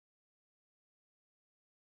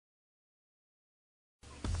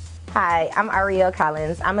Hi, I'm Areal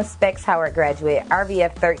Collins. I'm a Specshoward graduate,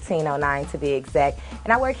 RVF 1309 to be exact,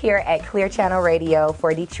 and I work here at Clear Channel Radio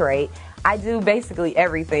for Detroit. I do basically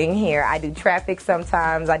everything here. I do traffic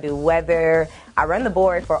sometimes, I do weather, I run the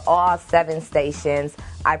board for all 7 stations.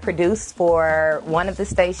 I produce for one of the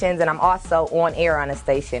stations, and I'm also on air on a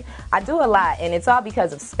station. I do a lot, and it's all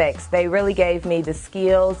because of Specs. They really gave me the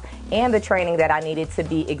skills and the training that I needed to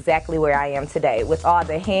be exactly where I am today. With all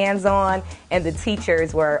the hands-on, and the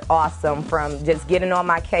teachers were awesome, from just getting on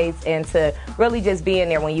my case and to really just being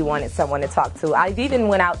there when you wanted someone to talk to. I've even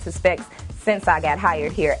went out to Specs since I got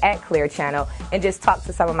hired here at Clear Channel and just talked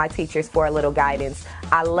to some of my teachers for a little guidance.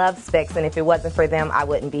 I love Specs, and if it wasn't for them, I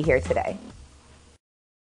wouldn't be here today.